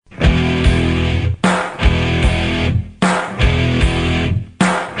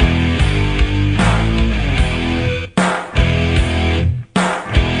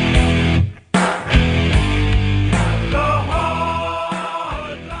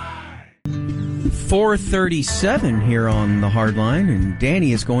4:37 here on the Hardline, and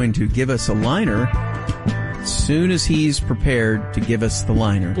Danny is going to give us a liner as soon as he's prepared to give us the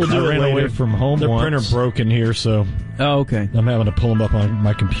liner. We'll do I ran away from home. The printer broke in here, so okay. I'm having to pull them up on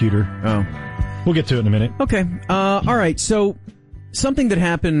my computer. Oh. We'll get to it in a minute. Okay. All right. So something that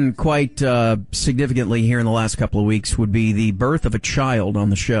happened quite significantly here in the last couple of weeks would be the birth of a child on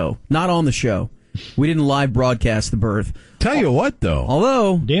the show. Not on the show. We didn't live broadcast the birth. Tell you what, though.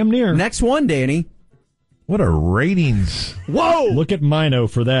 Although, damn near. Next one, Danny. What a ratings. Whoa! Look at Mino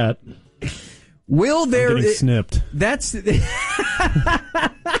for that. Will there... I'm getting snipped. That's...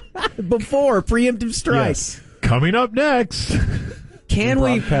 Before preemptive strike. Yes. Coming up next. Can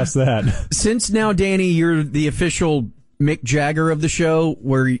we... Past that. Since now, Danny, you're the official Mick Jagger of the show,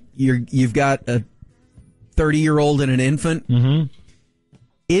 where you've got a 30-year-old and an infant. Mm-hmm.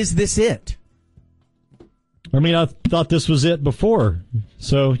 Is this it? I mean, I thought this was it before.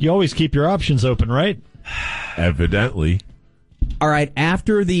 So you always keep your options open, right? Evidently. All right,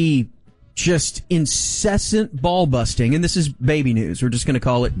 after the just incessant ball busting, and this is baby news, we're just going to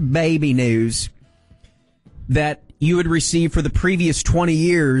call it baby news, that you had received for the previous 20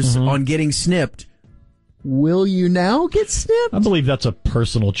 years on getting snipped, will you now get snipped? I believe that's a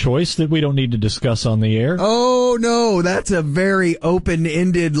personal choice that we don't need to discuss on the air. Oh, no, that's a very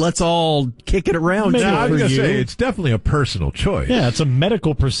open-ended, let's all kick it around. Maybe I was going to you. say, it's definitely a personal choice. Yeah, it's a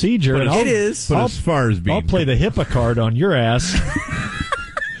medical procedure. But and it is. But as far as being... I'll play the HIPAA card on your ass.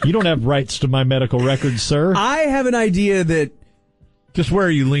 You don't have rights to my medical records, sir. I have an idea that... Just where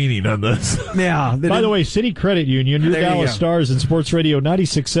are you leaning on this? Yeah. By the way, City Credit Union, your There you Dallas go. Stars and Sports Radio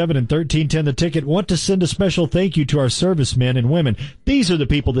 96.7 and 1310 The Ticket want to send a special thank you to our servicemen and women. These are the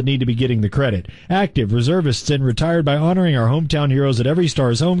people that need to be getting the credit. Active, reservists, and retired by honoring our hometown heroes at every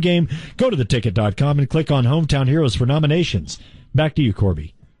Stars home game. Go to theticket.com and click on Hometown Heroes for nominations. Back to you,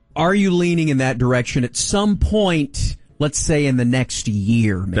 Corby. Are you leaning in that direction at some point, let's say in the next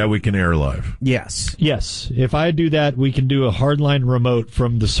year? Maybe? That we can air live. Yes. Yes, if I do that, we can do a hardline remote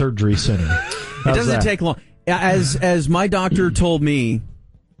from the surgery center. It doesn't take long. As my doctor told me,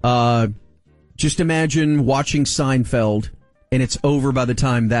 just imagine watching Seinfeld and it's over by the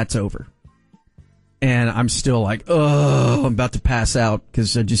time that's over. And I'm still like, oh, I'm about to pass out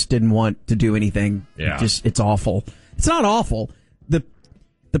because I just didn't want to do anything. Yeah. It's awful. It's not awful.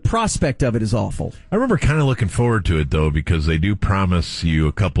 The prospect of it is awful. I remember kind of looking forward to it, though, because they do promise you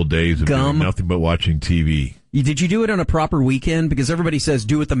a couple days of doing nothing but watching TV. Did you do it on a proper weekend? Because everybody says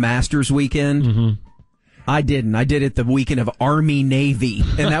do it the Masters weekend. Mm-hmm. I didn't. I did it the weekend of Army Navy,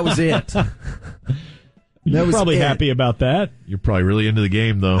 and that was it. You're probably happy about that. You're probably really into the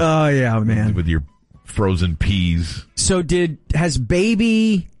game, though. Oh, yeah, man. With your frozen peas. So has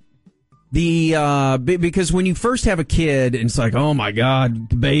baby... because when you first have a kid, and it's like, oh my God,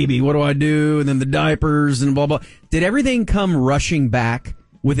 the baby, what do I do? And then the diapers and blah, blah. Did everything come rushing back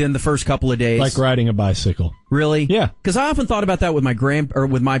within the first couple of days? Like riding a bicycle. Really? Yeah. Because I often thought about that with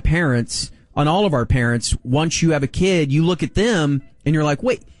with my parents, on all of our parents. Once you have a kid, you look at them and you're like,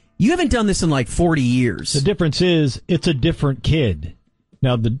 wait, you haven't done this in like 40 years. The difference is it's a different kid.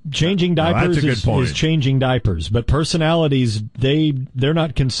 Now, the changing diapers is changing diapers, but personalities, they're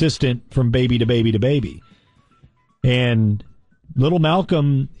not consistent from baby to baby to baby. And little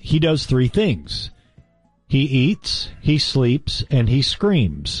Malcolm, he does three things. He eats, he sleeps, and he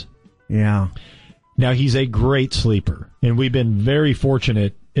screams. Yeah. Now, he's a great sleeper, and we've been very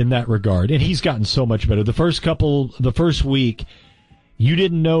fortunate in that regard. And he's gotten so much better. The first week, you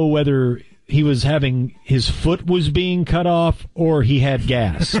didn't know whether he was his foot was being cut off or he had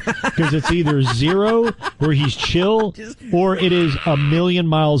gas. Because it's either zero where he's chill or it is a million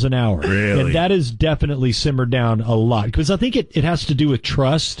miles an hour. Really? And that has definitely simmered down a lot. Because I think it has to do with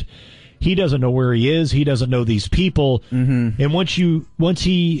trust. He doesn't know where he is. He doesn't know these people. Mm-hmm. And once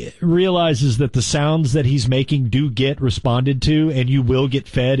he realizes that the sounds that he's making do get responded to, and you will get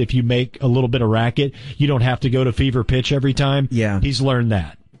fed if you make a little bit of racket, you don't have to go to fever pitch every time. Yeah. He's learned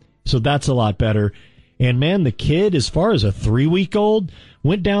that. So that's a lot better. And, man, the kid, as far as a 3-week-old,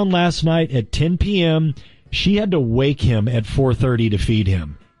 went down last night at 10 p.m. She had to wake him at 4:30 to feed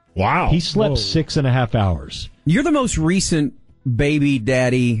him. Wow. He slept 6.5 hours. You're the most recent baby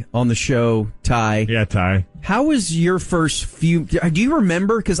daddy on the show, Ty. Yeah, Ty. How was your first few... Do you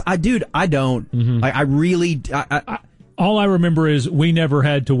remember? Because, I don't. Mm-hmm. I really... all I remember is we never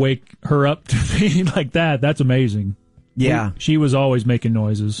had to wake her up to feed like that. That's amazing. Yeah. She was always making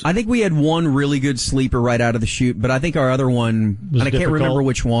noises. I think we had one really good sleeper right out of the chute, but I think our other one, and I can't remember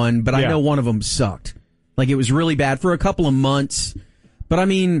which one, but I know one of them sucked. Like, it was really bad for a couple of months, But I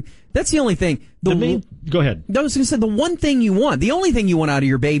mean, that's the only thing. Go ahead. I was going to say, the one thing you want, the only thing you want out of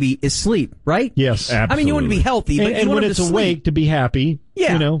your baby is sleep, right? Yes. Absolutely. I mean, you want to be healthy, but and you want when them it's to sleep. awake, to be happy.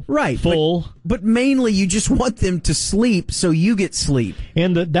 Yeah, right. Full. But mainly you just want them to sleep so you get sleep.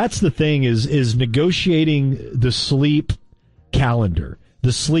 And that's the thing is negotiating the sleep calendar,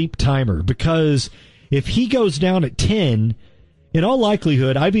 the sleep timer, because if he goes down at 10, in all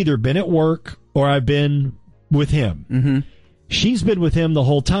likelihood, I've either been at work or I've been with him. Mm-hmm. She's been with him the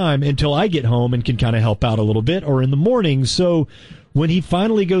whole time until I get home and can kind of help out a little bit, or in the morning. So when he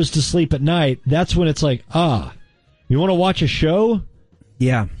finally goes to sleep at night, that's when it's like, you want to watch a show?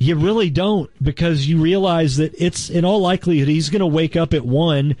 Yeah. You really don't, because you realize that it's in all likelihood he's going to wake up at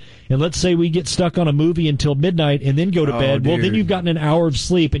 1, and let's say we get stuck on a movie until midnight and then go to bed. Well, then you've gotten an hour of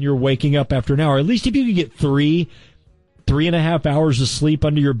sleep and you're waking up after an hour. At least if you could get 3.5 hours of sleep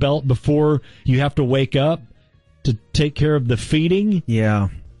under your belt before you have to wake up to take care of the feeding. Yeah.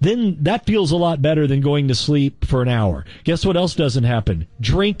 Then that feels a lot better than going to sleep for an hour. Guess what else doesn't happen?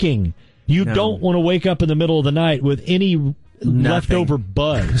 Drinking. You don't want to wake up in the middle of the night with any leftover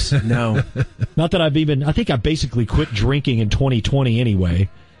buzz. No. Not that I think I basically quit drinking in 2020 anyway.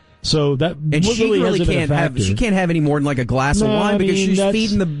 So that and she really really can't have. She can't have any more than like a glass of wine because she's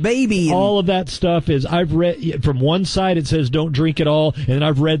feeding the baby. All of that stuff is. I've read from one side it says don't drink at all, and then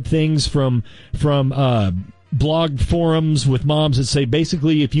I've read things from blog forums with moms that say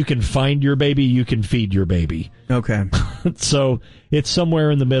basically if you can find your baby, you can feed your baby. Okay. So it's somewhere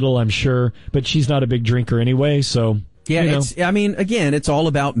in the middle, I'm sure. But she's not a big drinker anyway, so. Yeah, again, it's all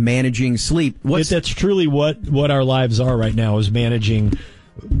about managing sleep. That's truly what our lives are right now, is managing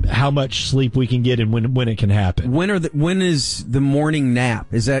how much sleep we can get and when it can happen. When is the morning nap?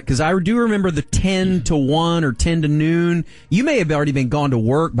 Is that, because I do remember the 10 to 1 or 10 to noon. You may have already been gone to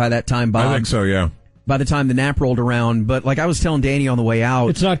work by that time, Bob. I think so, yeah. By the time the nap rolled around, but like I was telling Danny on the way out,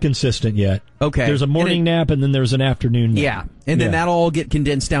 it's not consistent yet. Okay, there's a morning nap and then there's an afternoon nap. Yeah, and then that'll all get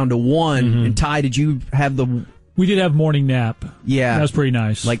condensed down to 1. Mm-hmm. And Ty, did you have the? We did have morning nap. Yeah, that was pretty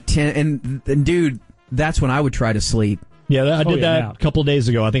nice. Like 10, and dude, that's when I would try to sleep. Yeah, I did that a couple days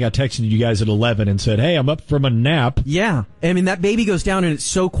ago. I think I texted you guys at 11 and said, "Hey, I'm up from a nap." Yeah, I mean that baby goes down and it's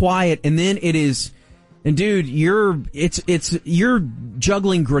so quiet, and then it is, and dude, you're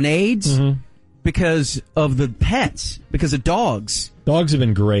juggling grenades. Mm-hmm. Because of the pets, because of dogs. Dogs have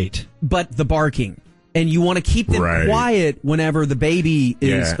been great. But the barking. And you want to keep them quiet whenever the baby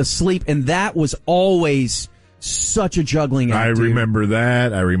is asleep. And that was always such a juggling act. I remember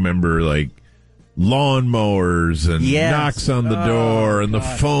that. I remember, like, lawnmowers and knocks on the door and the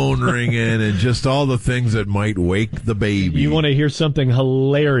phone ringing and just all the things that might wake the baby. You want to hear something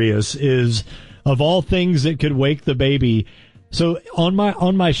hilarious is, of all things that could wake the baby... So on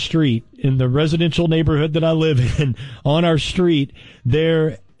my street, in the residential neighborhood that I live in, on our street,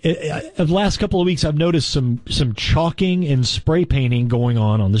 the last couple of weeks I've noticed some chalking and spray painting going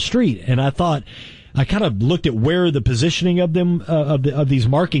on the street, and I thought, I kind of looked at where the positioning of them of these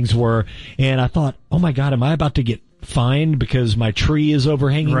markings were, and I thought, oh my God, am I about to get fined because my tree is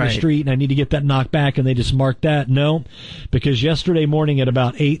overhanging the street and I need to get that knocked back? And they just marked that. No, because yesterday morning at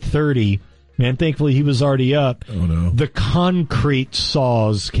about 8:30. Man, thankfully he was already up. Oh, no. The concrete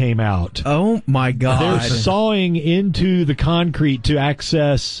saws came out. Oh, my God. They're sawing into the concrete to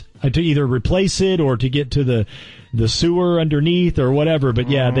access, to either replace it or to get to the sewer underneath or whatever. But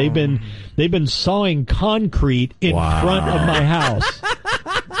yeah, they've been sawing concrete in front of my house.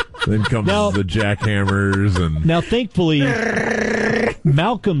 Then comes the jackhammers and... Now, thankfully,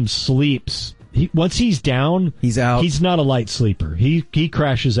 Malcolm sleeps. Once he's down, he's out. He's not a light sleeper. He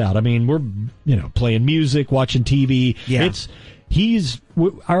crashes out. I mean, we're playing music, watching TV. Yeah.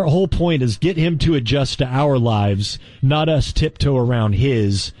 Our whole point is get him to adjust to our lives, not us tiptoe around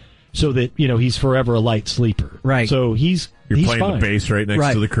his, so that he's forever a light sleeper. Right. So you're playing fine. The bass right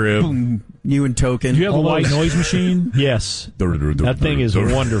next to the crib. Boom. You and Token. Do you have a white noise machine? Yes. That thing is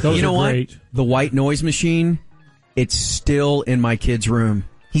wonderful. Those are great. What? The white noise machine. It's still in my kid's room.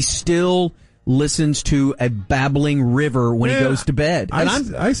 He still listens to a babbling river when he goes to bed.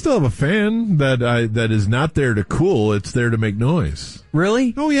 I still have a fan that is not there to cool. It's there to make noise.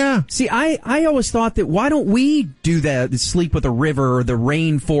 Really? Oh, yeah. See, I always thought that, why don't we do that, sleep with a river or the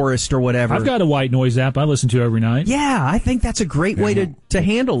rainforest or whatever? I've got a white noise app I listen to every night. Yeah, I think that's a great way to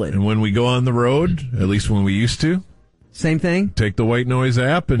handle it. And when we go on the road, at least when we used to, same thing. take the white noise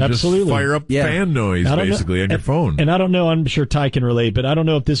app and just fire up fan noise basically on your phone. And I don't know, I'm sure Ty can relate, but I don't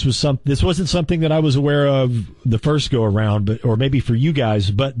know if this wasn't something that I was aware of the first go around, or maybe for you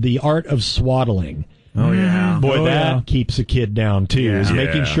guys, but the art of swaddling. Oh, yeah. Boy, that keeps a kid down, too, is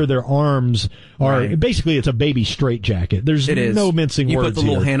making sure their arms are... Right. Basically, it's a baby straitjacket. There's no mincing words You put the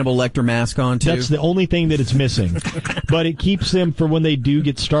little Hannibal Lecter mask on, too. That's the only thing that it's missing. But it keeps them, for when they do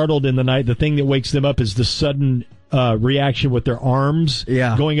get startled in the night, the thing that wakes them up is the sudden reaction with their arms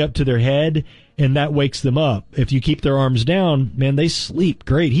going up to their head, and that wakes them up. If you keep their arms down, man, they sleep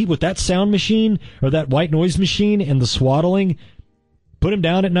great. With that sound machine or that white noise machine and the swaddling... Put him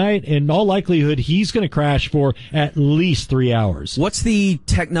down at night, in all likelihood, he's going to crash for at least 3 hours. What's the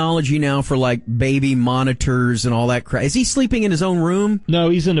technology now for, like, baby monitors and all that crap? Is he sleeping in his own room? No,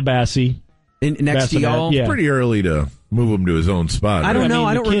 he's in a Bassy. Next to y'all? Yeah. It's pretty early to move him to his own spot. I don't know.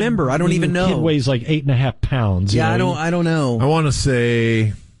 I don't remember. I don't even know. The kid weighs like 8.5 pounds. Yeah, I don't know. I want to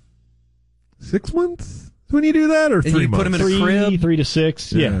say 6 months when you do that, or and 3 you months? put him in a crib? 3 to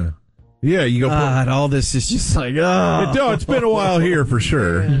 6, yeah. Yeah, you go. God, all this is just like, It's been a while here for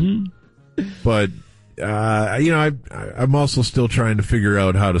sure. But, I'm also still trying to figure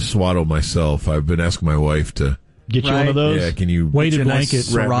out how to swaddle myself. I've been asking my wife to get you one of those. Yeah, can you weighted blanket?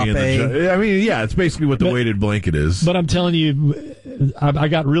 Wrap me in it's basically what the weighted blanket is. But I'm telling you, I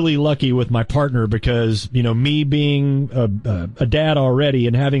got really lucky with my partner because, me being a dad already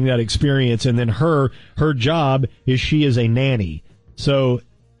and having that experience, and then her job is she is a nanny. So...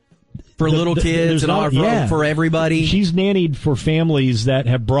 For little kids and for everybody? She's nannied for families that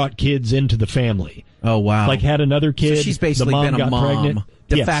have brought kids into the family. Oh, wow. Like had another kid. So she's basically been a mom. Pregnant.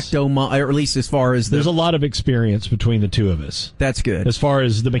 De facto mom, or at least as far as there's a lot of experience between the two of us. That's good. As far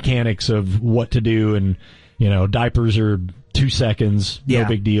as the mechanics of what to do, and, diapers are 2 seconds. No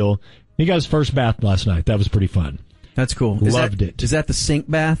big deal. He got his first bath last night. That was pretty fun. That's cool. Loved it. Is that the sink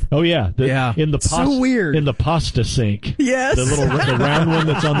bath? Oh, yeah. In the so weird. In the pasta sink. Yes. The round one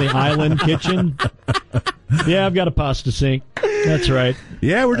that's on the island kitchen. Yeah, I've got a pasta sink. That's right.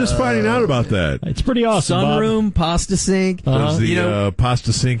 Yeah, we're just finding out about that. It's pretty awesome, Sunroom, pasta sink. Does the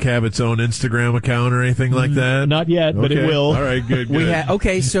pasta sink have its own Instagram account or anything like that? Not yet, but it will. All right, good.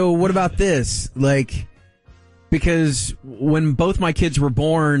 Okay, so what about this? Because when both my kids were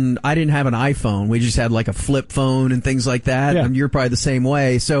born, I didn't have an iPhone. We just had like a flip phone and things like that. Yeah. And you're probably the same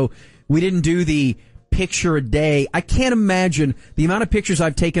way. So we didn't do the picture a day. I can't imagine the amount of pictures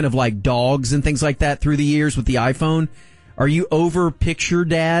I've taken of like dogs and things like that through the years with the iPhone. Are you over picture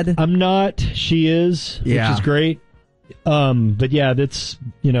dad? I'm not. She is, which is great. But yeah, that's,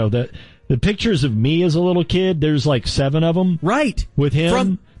 the pictures of me as a little kid, there's like 7 of them. Right. With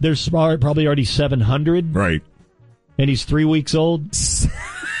him, there's probably already 700. Right. And he's 3 weeks old.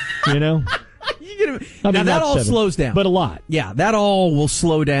 Now that all 7, slows down. But a lot. Yeah, that all will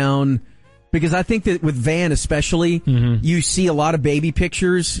slow down. Because I think that with Van especially, you see a lot of baby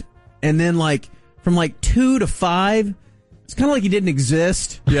pictures. And then from 2 to 5, it's kind of like he didn't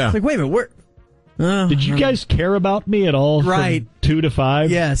exist. Yeah. It's like, wait a minute, where... Did you guys care about me at all? Right. From 2 to 5?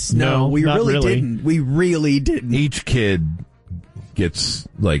 Yes. No, we really didn't. We really didn't. Each kid gets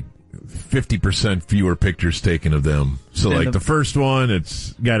 50% fewer pictures taken of them. So the first one,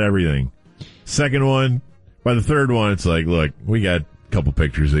 it's got everything. Second one, by the third one, it's like, look, we got a couple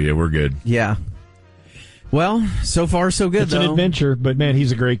pictures of you. We're good. Yeah. Well, so far so good, It's an adventure, but man,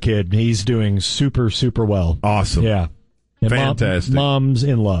 he's a great kid. He's doing super, super well. Awesome. Yeah. And fantastic. Mom's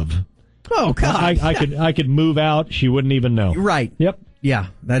in love. Oh, God. I could move out. She wouldn't even know. Right. Yep. Yeah,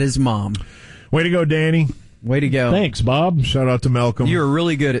 that is Mom. Way to go, Danny. Way to go. Thanks, Bob. Shout out to Malcolm. You're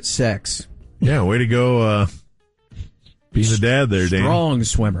really good at sex. Yeah, way to go being a dad there, Danny. Strong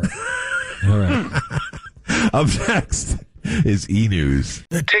swimmer. All right. Up next is E-News.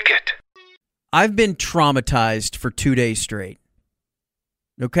 The Ticket. I've been traumatized for 2 days straight.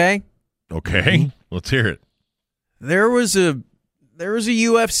 Okay? Okay. Let's hear it. There was a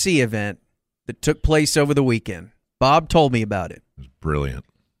UFC event that took place over the weekend. Bob told me about it. It was brilliant.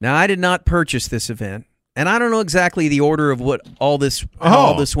 Now, I did not purchase this event, and I don't know exactly the order of what all this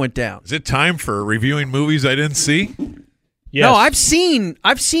went down. Is it time for reviewing movies I didn't see? Yes. No, I've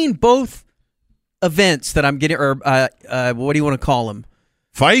seen both events that I'm getting, or what do you want to call them?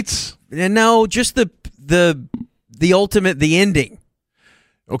 Fights? And no, just the ultimate, the ending.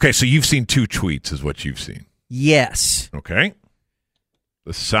 Okay, so you've seen 2 tweets is what you've seen. Yes. Okay.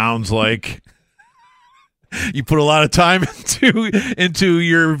 This sounds like you put a lot of time into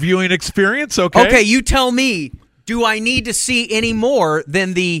your viewing experience, okay? Okay, you tell me, do I need to see any more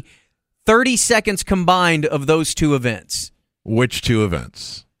than the 30 seconds combined of those 2 events? Which 2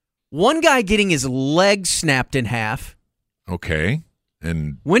 events? One guy getting his leg snapped in half. Okay.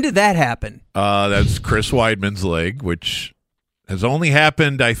 And when did that happen? That's Chris Weidman's leg, which has only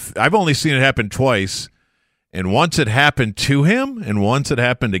happened, I've only seen it happen twice, And once it happened to him, and once it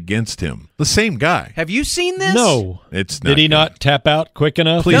happened against him. The same guy. Have you seen this? No. It's not Did he good. not tap out quick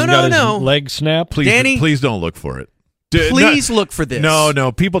enough? Please, He's got no. his leg snapped? Please don't look for it. Please look for this.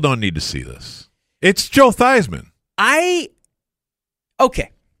 No, people don't need to see this. It's Joe Theismann.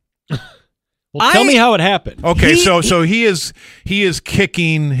 Okay. Well, tell me how it happened. Okay, so he is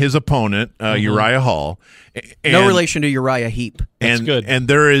kicking his opponent, Uriah Hall. And, no relation to Uriah Heep. That's good. And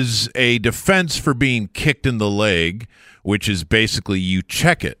there is a defense for being kicked in the leg, which is basically you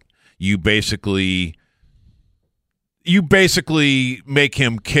check it. You basically make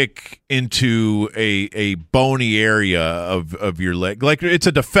him kick into a bony area of your leg. Like, it's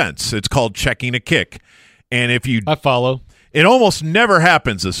a defense. It's called checking a kick. And if you I follow. It almost never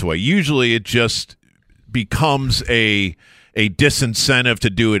happens this way. Usually it just becomes a disincentive to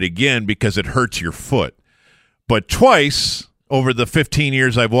do it again because it hurts your foot. But twice over the 15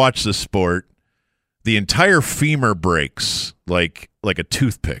 years I've watched this sport, the entire femur breaks like a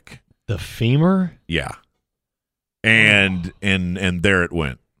toothpick. The femur? Yeah. And there it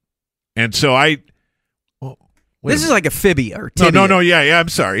went. And so This is like a fibia or tibia. No, yeah, I'm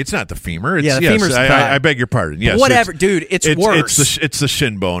sorry. It's not the femur. It's, the femur's the thigh. I beg your pardon. Yes, whatever, dude. It's worse. It's the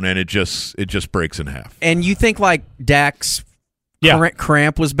shin bone, and it just breaks in half. And you think like Dak's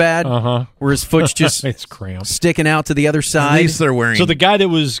cramp was bad? Where his foot's just it's cramp sticking out to the other side. At least they're wearing. So the guy that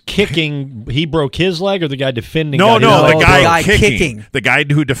was kicking, he broke his leg, or the guy defending? No, got the guy kicking. kicking. The guy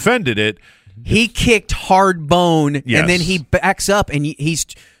who defended it. He kicked hard bone, Yes. and then he backs up, and he's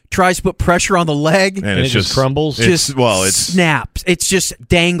tries to put pressure on the leg, and it just crumbles. It's snaps. It's just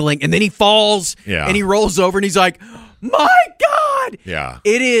dangling, and then he falls, and he rolls over, and he's like, "My God!" Yeah,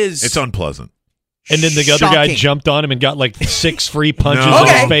 it is. It's unpleasant. And then the other guy jumped on him and got like 6 free punches in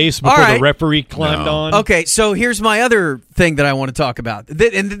his face before the referee climbed on. Okay, so here's my other thing that I want to talk about,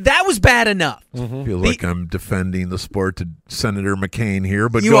 and that was bad enough. I feel like I'm defending the sport to Senator McCain here,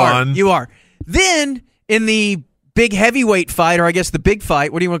 but you go are. on. You are. Then in the big heavyweight fight, or I guess the big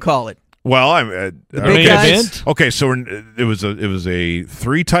fight, what do you want to call it? Well, the big guys? Okay, so it was a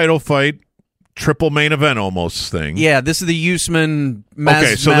 3-title fight, triple main event almost thing. Yeah, this is the Usman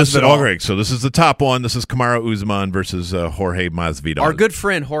so this is the top one. This is Kamaru Usman versus Jorge Masvidal. Our good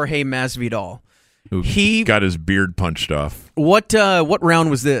friend Jorge Masvidal. He got his beard punched off. What round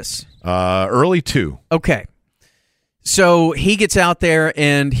was this? Early 2. Okay. So he gets out there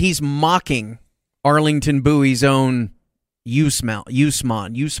and he's mocking Arlington Bowie's own Usman. He's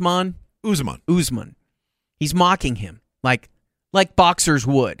mocking him like boxers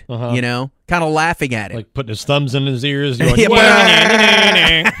would, kind of laughing at it, like putting his thumbs in his ears. Going,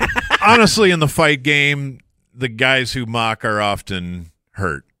 Honestly, in the fight game, the guys who mock are often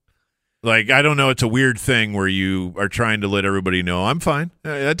hurt. Like, I don't know, it's a weird thing where you are trying to let everybody know I'm fine.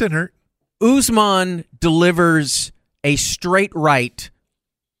 That didn't hurt. Usman delivers a straight right,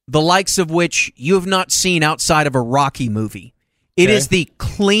 the likes of which you have not seen outside of a Rocky movie. It is the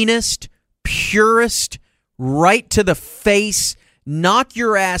cleanest, purest, right to the face, knock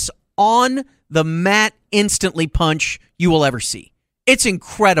your ass on the mat instantly punch you will ever see. It's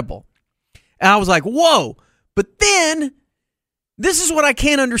incredible. And I was like, whoa. But then, this is what I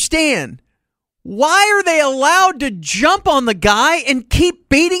can't understand. Why are they allowed to jump on the guy and keep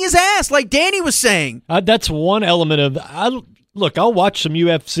beating his ass like Danny was saying? That's one element of... Look, I'll watch some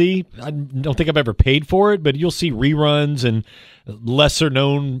UFC. I don't think I've ever paid for it, but you'll see reruns and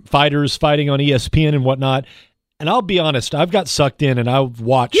lesser-known fighters fighting on ESPN and whatnot. And I'll be honest, I've got sucked in and I've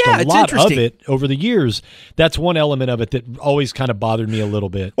watched a lot of it over the years. That's one element of it that always kind of bothered me a little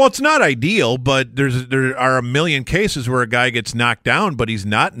bit. Well, it's not ideal, but there are a million cases where a guy gets knocked down, but he's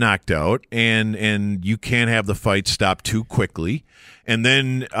not knocked out, and you can't have the fight stop too quickly. And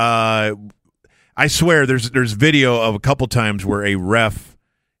then I swear there's video of a couple times where a ref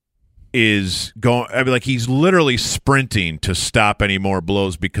is going, I mean, like he's literally sprinting to stop any more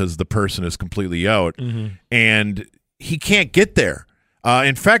blows because the person is completely out, and he can't get there.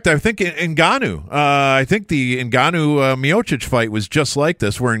 In fact, I think Ngannou, the Ngannou Miocic fight was just like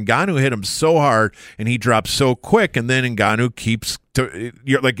this, where Ngannou hit him so hard and he dropped so quick, and then Ngannou keeps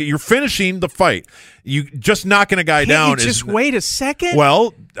you're finishing the fight. You just knocking a guy down. Just wait a second.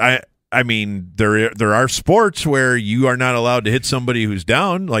 Well, I mean, there are sports where you are not allowed to hit somebody who's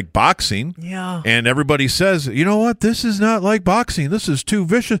down, like boxing. Yeah. And everybody says, you know what? This is not like boxing. This is too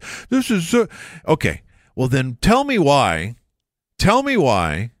vicious. This is okay. Well, then tell me why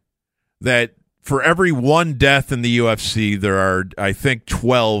that For every one death in the UFC, there are, I think,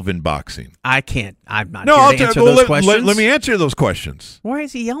 12 in boxing. I can't. I'm not here to answer those questions. Let me answer those questions. Why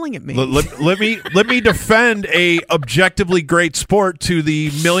is he yelling at me? Let me defend a objectively great sport to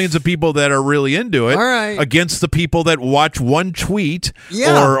the millions of people that are really into it. All right. Against the people that watch one tweet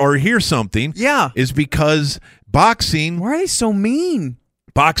or hear something. Yeah. Is because boxing. Why are they so mean?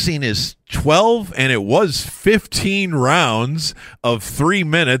 Boxing is 12, and it was 15 rounds of 3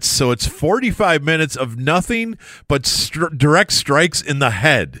 minutes, so it's 45 minutes of nothing but direct strikes in the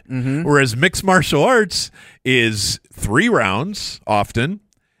head. Mm-hmm. Whereas mixed martial arts is 3 rounds often,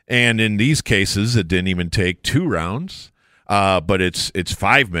 and in these cases, it didn't even take 2 rounds, but it's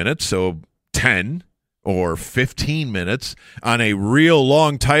 5 minutes, so 10 or 15 minutes. On a real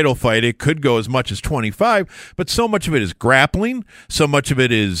long title fight, it could go as much as 25, but so much of it is grappling. So much of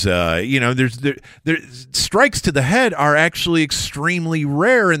it is, there's strikes to the head are actually extremely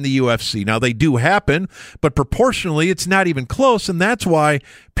rare in the UFC. Now, they do happen, but proportionally, it's not even close, and that's why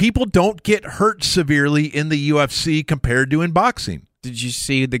people don't get hurt severely in the UFC compared to in boxing. Did you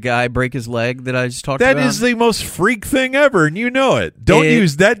see the guy break his leg that I just talked about? That is the most freak thing ever, and you know it. Don't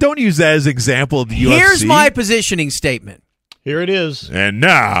use that as example of the UFC. Here's my positioning statement. Here it is. And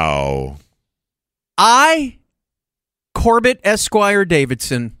now, Corbett Esquire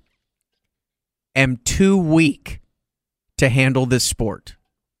Davidson, am too weak to handle this sport.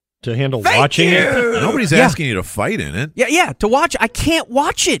 To handle watching it? Nobody's asking you to fight in it. Yeah, to watch. I can't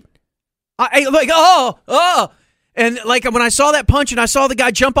watch it. I And like when I saw that punch and I saw the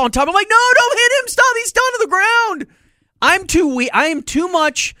guy jump on top, I'm like, no, don't hit him. Stop. He's down to the ground. I'm too weak. I am too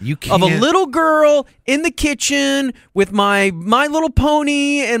much of a little girl in the kitchen with my Little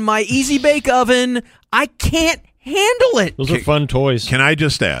Pony and my Easy Bake Oven. I can't handle it. Those are fun toys. Can I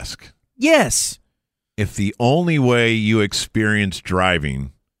just ask? Yes. If the only way you experience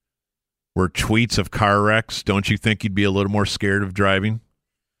driving were tweets of car wrecks, don't you think you'd be a little more scared of driving?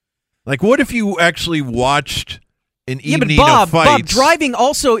 Like, what if you actually watched an evening of fights? Bob, driving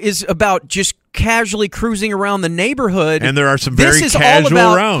also is about just casually cruising around the neighborhood. And there are some very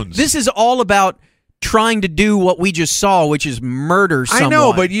casual rounds. This is all about trying to do what we just saw, which is murder someone. I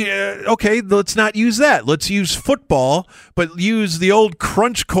know, but okay, let's not use that. Let's use football, but use the old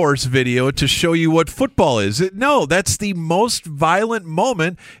Crunch Course video to show you what football is. No, that's the most violent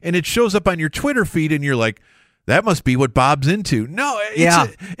moment, and it shows up on your Twitter feed, and you're like, that must be what Bob's into. No,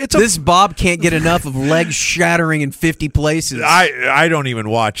 this Bob can't get enough of legs shattering in 50 places. I don't even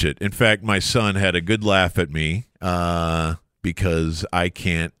watch it. In fact, my son had a good laugh at me because I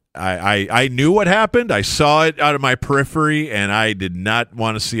can't. I knew what happened. I saw it out of my periphery, and I did not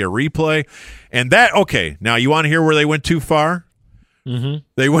want to see a replay. And now you want to hear where they went too far? Mm-hmm.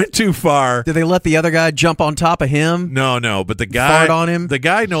 They went too far. Did they let the other guy jump on top of him? No, but the guy fart on him? The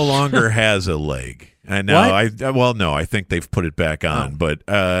guy no longer has a leg. And now I think they've put it back on. Oh. But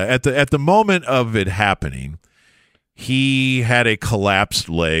at the moment of it happening, he had a collapsed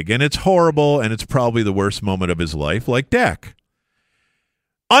leg, and it's horrible, and it's probably the worst moment of his life, like Dak.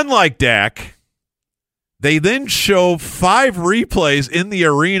 Unlike Dak, they then show 5 replays in the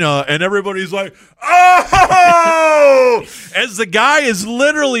arena, and everybody's like, oh! As the guy is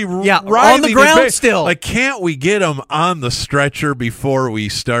literally on the ground still. Like, can't we get him on the stretcher before we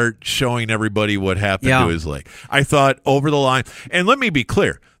start showing everybody what happened to his leg? I thought over the line. And let me be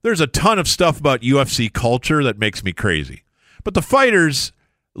clear. There's a ton of stuff about UFC culture that makes me crazy. But the fighters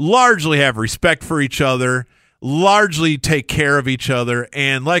largely have respect for each other, largely take care of each other.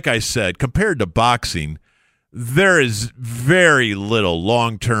 And like I said, compared to boxing, there is very little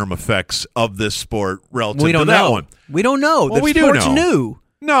long-term effects of this sport relative to that one. We don't know. Well, the sport's new.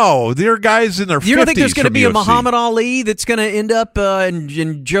 No, there are guys in their 50s. You don't think there's going to be UFC. A Muhammad Ali that's going to end up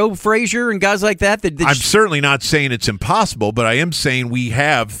in Joe Frazier and guys like that? I'm certainly not saying it's impossible, but I am saying we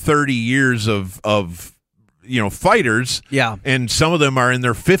have 30 years of fighters. Yeah. And some of them are in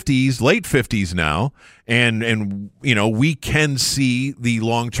their 50s, late 50s now. And we can see the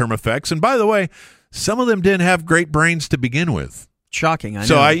long-term effects. And by the way, some of them didn't have great brains to begin with. Shocking, I know.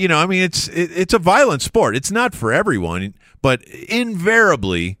 So it's a violent sport. It's not for everyone, but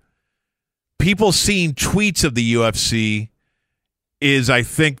invariably, people seeing tweets of the UFC is, I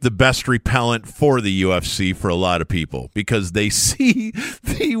think, the best repellent for the UFC for a lot of people because they see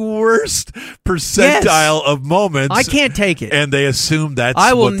the worst percentile of moments. I can't take it. And they assume that's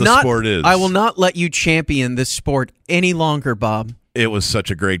what the sport is. I will not let you champion this sport any longer, Bob. It was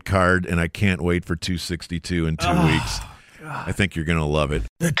such a great card, and I can't wait for 262 in 2 weeks. God. I think you're going to love it.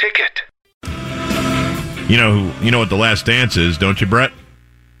 The Ticket. You know what The Last Dance is, don't you, Brett?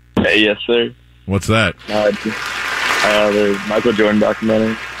 Yes, sir. What's that? The Michael Jordan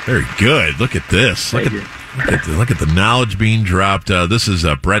documentary. Very good. Look at this. Look at the knowledge being dropped. This is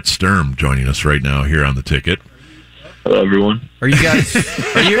Brett Sturm joining us right now here on The Ticket. Hello, everyone. Are you guys?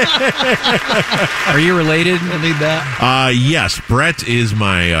 Are you related? I need that. Yes, Brett is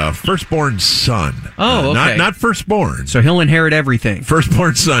my firstborn son. Oh, okay. Not firstborn. So he'll inherit everything.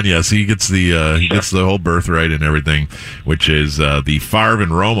 Firstborn son, yes. He gets the whole birthright and everything, which is the Favre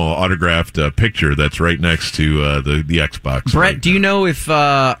and Romo autographed picture that's right next to the Xbox. Brett, right do you know if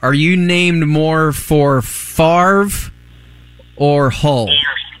are you named more for Favre or Hull?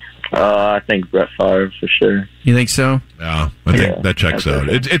 I think Brett Favre for sure. You think so? Yeah, I think that checks out.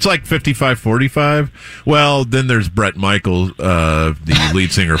 It's like 55-45. Well, then there's Brett Michaels, the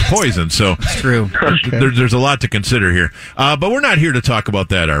lead singer of Poison. So it's true. There's a lot to consider here. But we're not here to talk about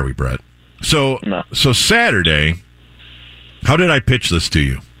that, are we, Brett? So Saturday, how did I pitch this to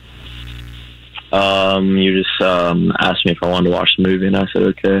you? You just asked me if I wanted to watch the movie, and I said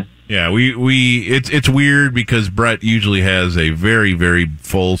okay. Yeah, it's weird because Brett usually has a very, very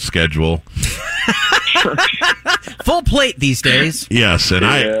full schedule. Full plate these days. Yes, and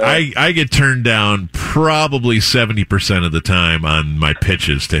I get turned down probably 70% of the time on my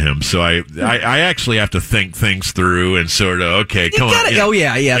pitches to him. So I actually have to think things through and sort of, okay, come on. Oh,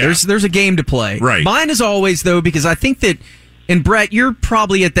 yeah. There's a game to play. Right. Mine is always, though, because I think that, and Brett, you're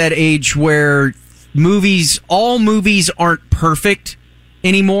probably at that age where all movies aren't perfect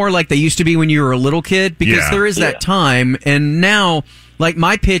anymore like they used to be when you were a little kid, because there is that time. And now, like,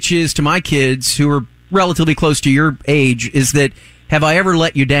 my pitch is to my kids who are relatively close to your age is that, have I ever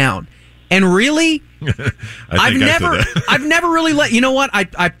let you down? And really, I've never really let, you know what?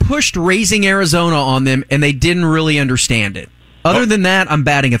 I pushed Raising Arizona on them and they didn't really understand it. Other than that, I'm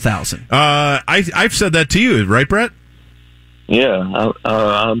batting 1,000. I've said that to you, right, Brett? Yeah,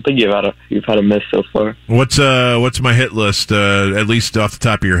 I think you've had a miss so far. What's my hit list? At least off the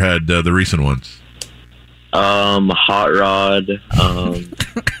top of your head, the recent ones. Hot Rod,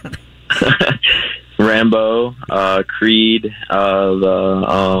 Rambo, Creed,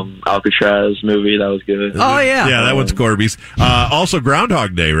 the Alcatraz movie, that was good. Oh yeah, that one's Corby's. Also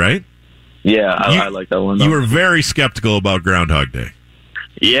Groundhog Day, right? Yeah, I like that one. You were very skeptical about Groundhog Day.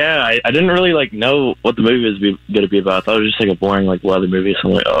 Yeah, I didn't really know what the movie was going to be about. I thought it was just a boring weather movie. So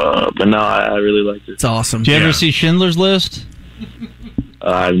I'm like, but no, I really liked it. It's awesome. Did you ever see Schindler's List?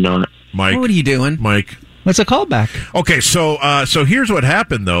 I've known it. Mike, what are you doing, Mike? It's a callback. Okay, so here's what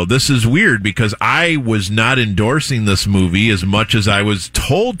happened, though. This is weird because I was not endorsing this movie as much as I was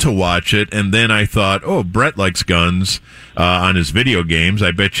told to watch it, and then I thought, oh, Brett likes guns on his video games.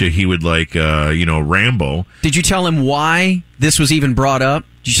 I bet you he would like, Rambo. Did you tell him why this was even brought up?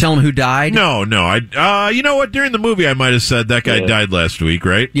 Did you tell him who died? No. You know what? During the movie, I might have said that guy died last week,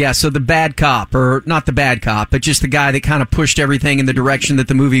 right? Yeah, so the bad cop, or not the bad cop, but just the guy that kind of pushed everything in the direction that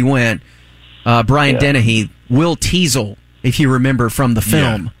the movie went. Brian Dennehy, Will Teasel, if you remember from the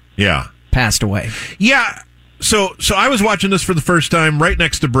film, passed away. Yeah. So I was watching this for the first time right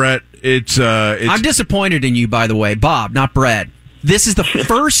next to Brett. It's I'm disappointed in you, by the way, Bob, not Brett. This is the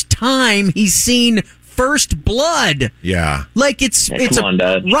first time he's seen First Blood. Yeah. Like it's come on,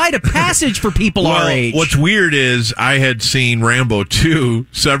 Dad. Rite of passage for people our age. What's weird is I had seen Rambo 2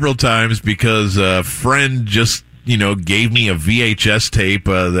 several times because a friend just gave me a VHS tape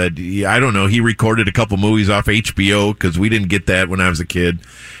that, I don't know, he recorded a couple movies off HBO because we didn't get that when I was a kid.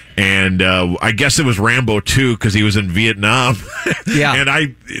 And I guess it was Rambo 2 because he was in Vietnam. Yeah.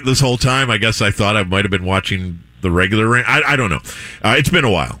 And this whole time, I guess I thought I might have been watching the regular. I don't know. It's been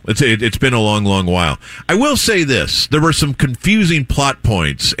a while. It's been a long, long while. I will say this. There were some confusing plot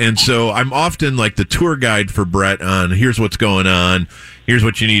points. And so I'm often like the tour guide for Brett on here's what's going on. Here's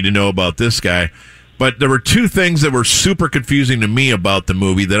what you need to know about this guy. But there were two things that were super confusing to me about the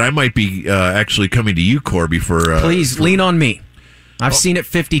movie that I might be actually coming to you, Corby, for... Please, lean on me. I've seen it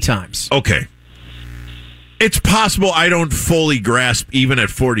 50 times. Okay. It's possible I don't fully grasp, even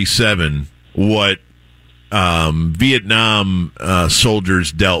at 47, what Vietnam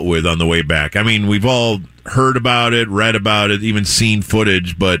soldiers dealt with on the way back. I mean, we've all heard about it, read about it, even seen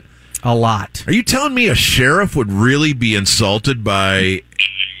footage, but... A lot. Are you telling me a sheriff would really be insulted by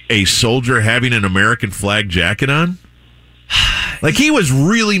a soldier having an American flag jacket on? Like, he was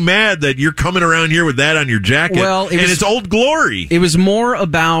really mad that you're coming around here with that on your jacket. Well, it's Old Glory. It was more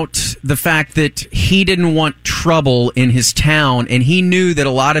about the fact that he didn't want trouble in his town, and he knew that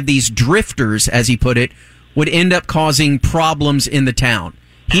a lot of these drifters, as he put it, would end up causing problems in the town.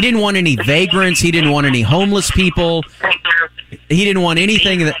 He didn't want any vagrants. He didn't want any homeless people. He didn't want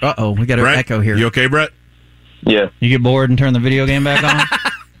anything that... Uh-oh, we got an echo here. You okay, Brett? Yeah. You get bored and turn the video game back on?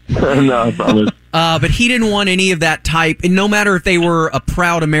 No, I promise. But he didn't want any of that type, and no matter if they were a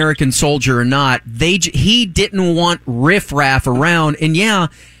proud American soldier or not, he didn't want riffraff around. And yeah,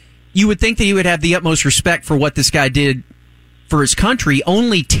 you would think that he would have the utmost respect for what this guy did for his country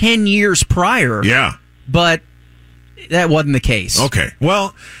only 10 years prior. Yeah. But that wasn't the case. Okay.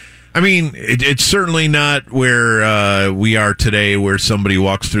 Well, I mean, it's certainly not where we are today, where somebody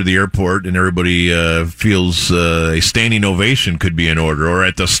walks through the airport and everybody feels a standing ovation could be in order, or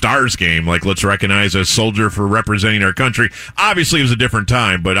at the Stars game, like, let's recognize a soldier for representing our country. Obviously, it was a different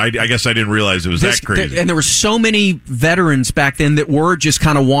time, but I guess I didn't realize it was that crazy. And there were so many veterans back then that were just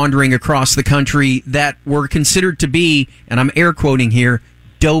kind of wandering across the country that were considered to be, and I'm air quoting here,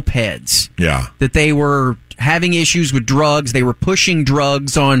 dope heads. Yeah. That they were having issues with drugs. They were pushing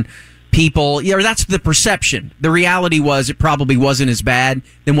drugs on people. Yeah, that's the perception. The reality was it probably wasn't as bad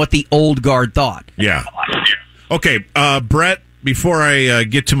than what the old guard thought. Yeah. Okay, Brett, before I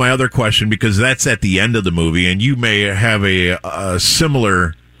get to my other question, because that's at the end of the movie, and you may have a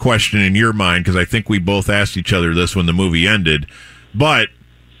similar question in your mind, because I think we both asked each other this when the movie ended, but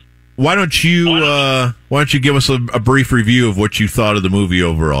why don't you give us a brief review of what you thought of the movie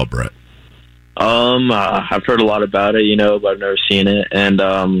overall, Brett? I've heard a lot about it, but I've never seen it, and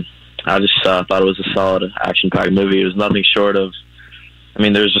I just thought it was a solid action-packed movie. It was nothing short of,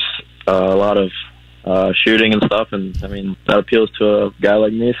 there's just a lot of shooting and stuff, and that appeals to a guy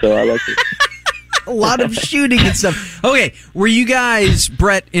like me, so I like it. A lot of shooting and stuff. Okay, were you guys,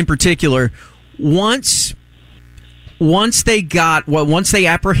 Brett in particular, once they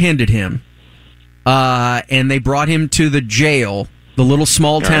apprehended him, and they brought him to the jail, the little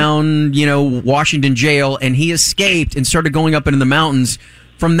small town, Washington jail, and he escaped and started going up into the mountains.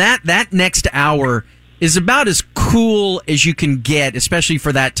 From that next hour is about as cool as you can get, especially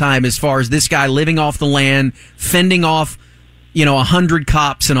for that time, as far as this guy living off the land, fending off, 100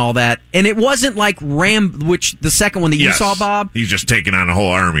 cops and all that. And it wasn't like which the second one that you saw, Bob. He's just taking on a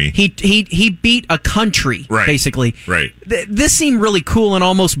whole army. He beat a country, basically. Right. This seemed really cool and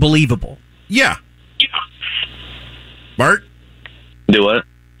almost believable. Yeah. Bart? Do what?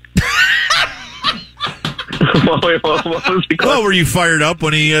 what was the question? Well, were you fired up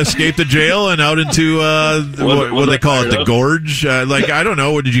when he escaped the jail and out into what do they call it, the gorge? I don't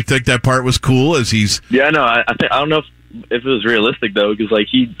know. Did you think that part was cool? As he's I don't know if it was realistic though, because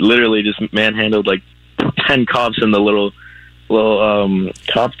he literally just manhandled 10 cops in the little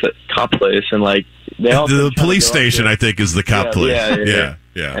cop place, and they all the police station. I think is the cop place.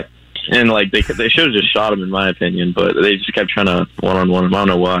 Yeah. And they should have just shot him, in my opinion, but they just kept trying to one-on-one him. I don't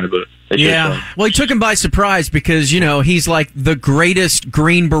know why, but well, he took him by surprise because he's like the greatest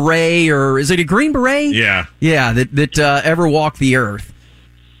Green Beret, or is it a Green Beret? Yeah, that ever walked the earth.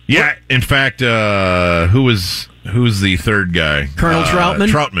 Yeah, in fact, who's the third guy? Colonel Troutman.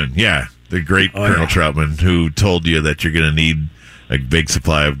 Troutman, yeah, the great Colonel Troutman, who told you that you're going to need a big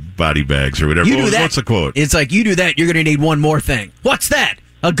supply of body bags or whatever. What's the quote? It's like, you do that, you're going to need one more thing. What's that?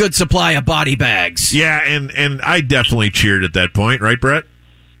 A good supply of body bags. Yeah, and I definitely cheered at that point, right, Brett?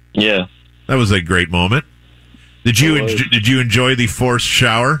 Yeah, that was a great moment. Did you enjoy the forced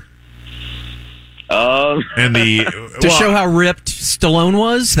shower? And to show how ripped Stallone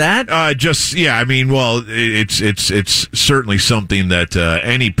was. That it's certainly something that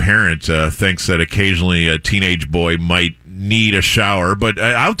any parent thinks that occasionally a teenage boy might need a shower. But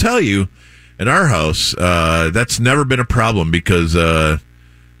I'll tell you, in our house, that's never been a problem because.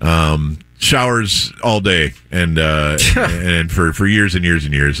 Showers all day and for years and years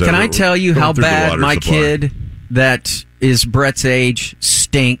and years. Can I tell you how bad my kid that is Brett's age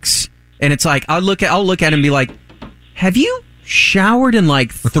stinks? And it's like I'll look at him and be like, "Have you showered in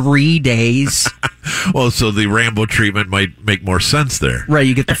 3 days?" Well, so the Rambo treatment might make more sense there. Right,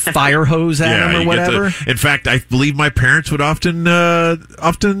 you get the fire hose at him or whatever. In fact, I believe my parents would often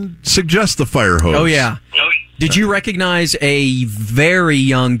suggest the fire hose. Oh yeah. Did you recognize a very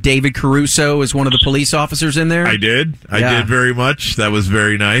young David Caruso as one of the police officers in there? I did. I did very much. That was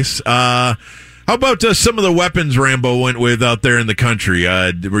very nice. How about some of the weapons Rambo went with out there in the country?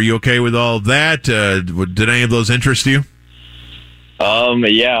 Were you okay with all of that? Did any of those interest you?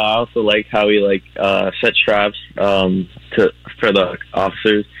 Yeah, I also like how he set traps for the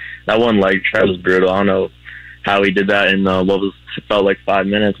officers. That one trap was brutal. I don't know how he did that in felt like 5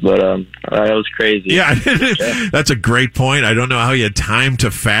 minutes, but that was crazy. Yeah, that's a great point. I don't know how he had time to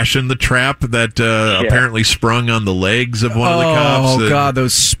fashion the trap that apparently sprung on the legs of one of the cops. Oh God,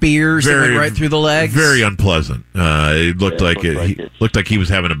 those spears that went right through the legs. Very unpleasant. It looked like he was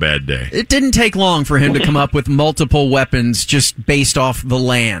having a bad day. It didn't take long for him to come up with multiple weapons just based off the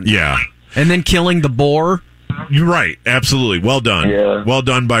land. Yeah, and then killing the boar. You're right. Absolutely. Well done. Yeah. Well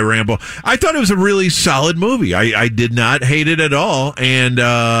done by Rambo. I thought it was a really solid movie. I did not hate it at all. And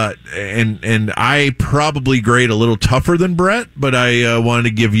I probably grade a little tougher than Brett, but I wanted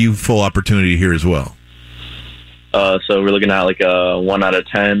to give you full opportunity here as well. So we're looking at like a 1 out of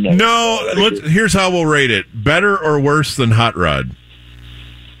 10. No, here's how we'll rate it. Better or worse than Hot Rod?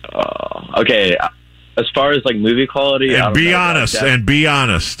 Okay. As far as like movie quality, And be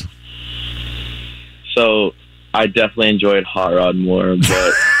honest. So I definitely enjoyed Hot Rod more,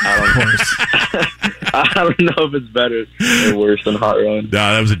 but I don't know if it's better or worse than Hot Rod.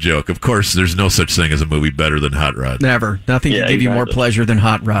 No, that was a joke. Of course, there's no such thing as a movie better than Hot Rod. Never. Nothing can give you more pleasure than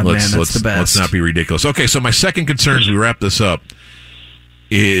Hot Rod, man. That's the best. Let's not be ridiculous. Okay, so my second concern as we wrap this up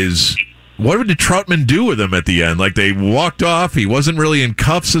is, what did Troutman do with him at the end? Like, they walked off. He wasn't really in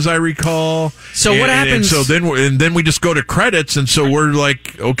cuffs, as I recall. So what happens? And then we just go to credits, and so we're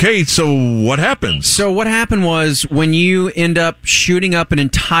like, okay, so what happens? So what happened was, when you end up shooting up an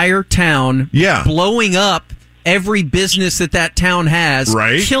entire town, blowing up every business that town has,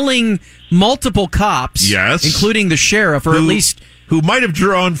 right, killing multiple cops, yes, including the sheriff, or at least who might have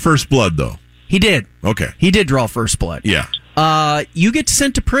drawn first blood, though. He did. Okay, he did draw first blood. Yeah. You get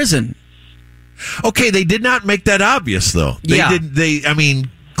sent to prison. Okay, they did not make that obvious, though. I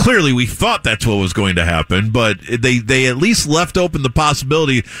mean, clearly we thought that's what was going to happen, but they at least left open the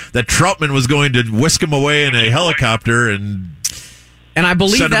possibility that Troutman was going to whisk him away in a helicopter and I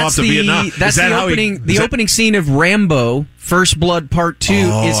believe send him off to Vietnam. That's the opening. The opening scene of Rambo: First Blood Part 2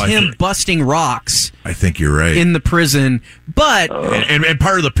 is him busting rocks. I think you're right, in the prison. But and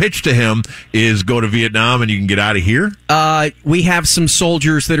part of the pitch to him is go to Vietnam and you can get out of here. We have some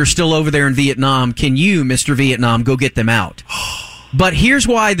soldiers that are still over there in Vietnam. Can you, Mr. Vietnam, go get them out? But here's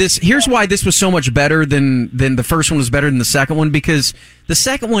why this was so much better than the first one was better than the second one, because the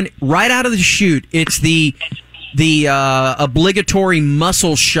second one, right out of the chute, it's the obligatory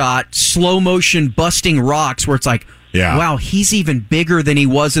muscle shot, slow motion busting rocks, where it's like, wow, he's even bigger than he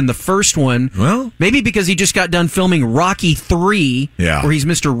was in the first one. Well, maybe because he just got done filming Rocky 3, where he's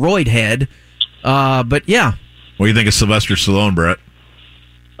Mr. Roidhead. But yeah. What do you think of Sylvester Stallone, Brett?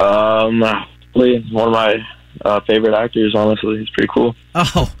 One of my favorite actors, honestly. He's pretty cool.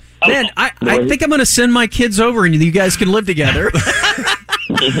 Oh, man, I think I'm going to send my kids over and you guys can live together.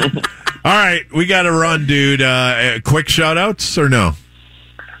 All right, we got to run, dude. Quick shout-outs or no?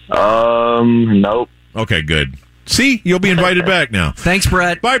 Nope. Okay, good. See, you'll be invited back now. Thanks,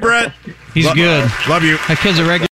 Brett. Bye, Brett. He's good. Love you. My kid's a regular.